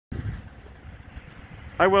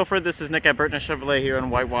Hi Wilfred, this is Nick at Burton Chevrolet here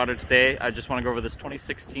in Whitewater today. I just want to go over this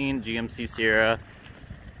 2016 GMC Sierra.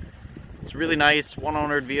 It's a really nice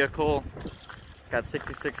one-ownered vehicle. Got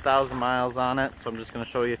 66,000 miles on it, so I'm just going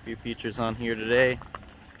to show you a few features on here today.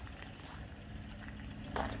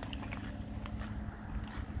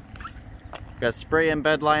 Got spray and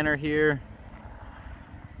bed liner here,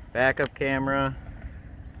 backup camera,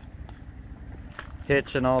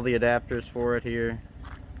 hitch and all the adapters for it here.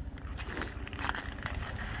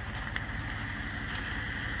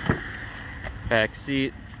 Back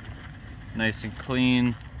seat, nice and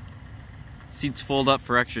clean. Seats fold up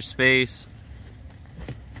for extra space.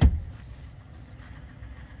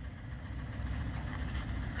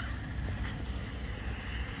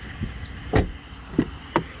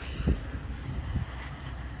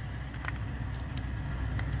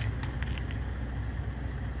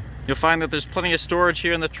 You'll find that there's plenty of storage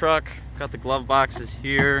here in the truck. Got the glove boxes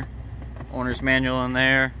here, owner's manual in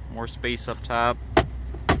there, more space up top.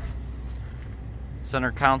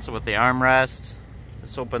 Center console with the armrest.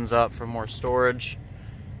 This opens up for more storage.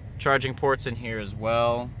 Charging ports in here as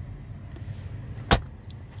well.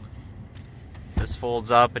 This folds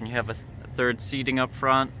up and you have a third seating up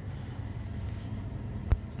front.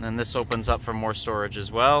 And then this opens up for more storage as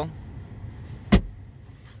well.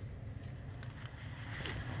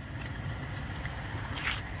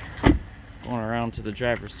 Going around to the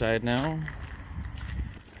driver's side now.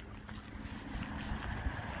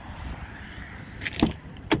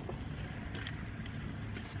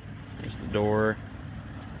 There's the door.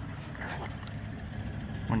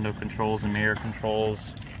 Window controls and mirror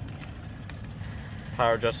controls.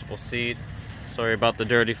 Power adjustable seat. Sorry about the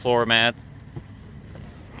dirty floor mat.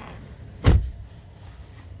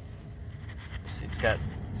 Seat's got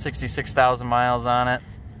 66,000 miles on it.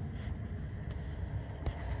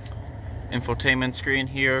 Infotainment screen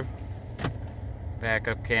here,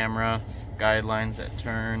 backup camera, guidelines that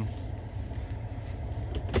turn,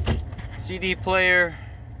 CD player,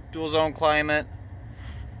 dual zone climate,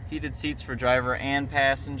 heated seats for driver and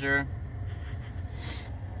passenger,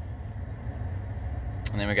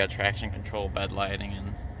 and then we got traction control, bed lighting,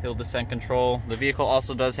 and hill descent control. The vehicle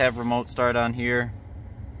also does have remote start on here,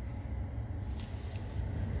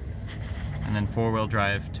 and then four-wheel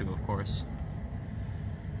drive too, of course.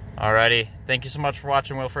 Alrighty, thank you so much for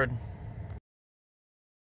watching, Wilfred.